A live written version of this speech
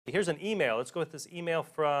Here's an email. Let's go with this email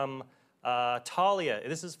from Talia.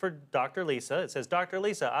 This is for Dr. Lisa. It says, Dr.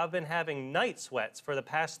 Lisa, I've been having night sweats for the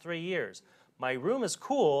past 3 years. My room is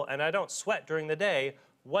cool and I don't sweat during the day.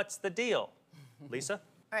 What's the deal? Lisa?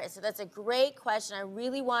 All right, so that's a great question. I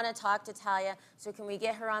really want to talk to Talia. So can we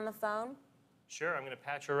get her on the phone? Sure, I'm going to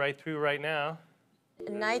patch her right through right now.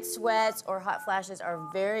 Night sweats or hot flashes are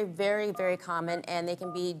very, very, very common, and they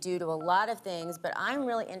can be due to a lot of things, but I'm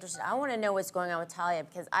really interested. I want to know what's going on with Talia,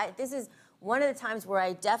 because this is one of the times where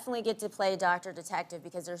I definitely get to play Dr. Detective,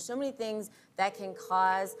 because there's so many things that can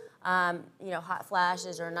cause, hot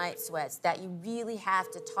flashes or night sweats that you really have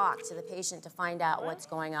to talk to the patient to find out what's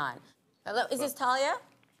going on. Hello, is this Talia?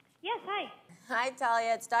 Yes, hi. Hi,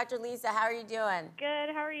 Talia. It's Dr. Lisa. How are you doing?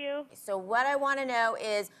 Good, how are you? So what I want to know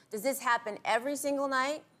is, does this happen every single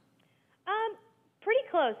night? Pretty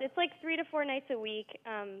close. It's like 3 to 4 nights a week,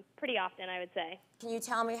 pretty often, I would say. Can you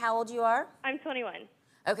tell me how old you are? I'm 21.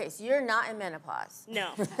 Okay, so you're not in menopause.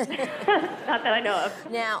 No, not that I know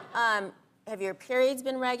of. Now, have your periods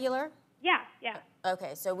been regular? Yeah.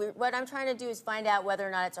 Okay, so what I'm trying to do is find out whether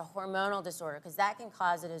or not it's a hormonal disorder, because that can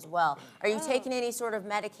cause it as well. Are you taking any sort of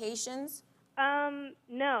medications?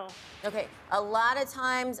 No. Okay, a lot of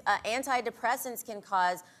times antidepressants can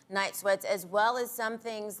cause night sweats, as well as some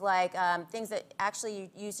things like things that actually you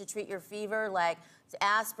use to treat your fever, like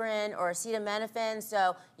aspirin or acetaminophen.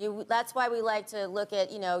 So that's why we like to look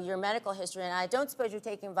at, your medical history. And I don't suppose you're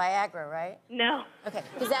taking Viagra, right? No. Okay,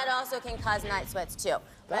 because that also can cause night sweats too.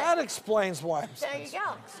 That explains why I'm There you go.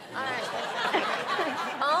 All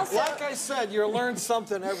right. Also, like I said, you learn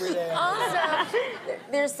something every day. Also,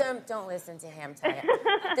 there's don't listen to him, Talia.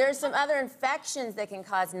 There's some other infections that can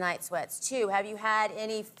cause night sweats too. Have you had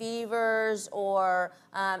any fevers or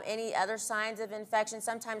any other signs of infection?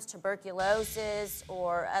 Sometimes tuberculosis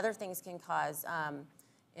or other things can cause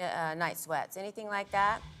night sweats. Anything like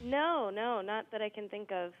that? No, not that I can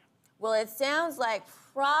think of. Well, it sounds like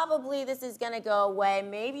probably this is going to go away.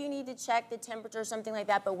 Maybe you need to check the temperature or something like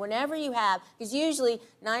that. But whenever you have, because usually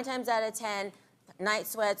 9 times out of 10, night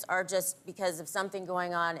sweats are just because of something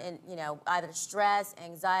going on in, either stress,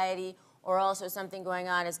 anxiety, or also something going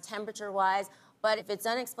on as temperature-wise. But if it's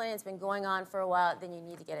unexplained, it's been going on for a while, then you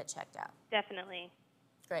need to get it checked out. Definitely.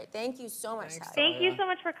 Great. Thank you so much, Talia. Thank you so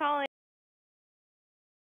much for calling.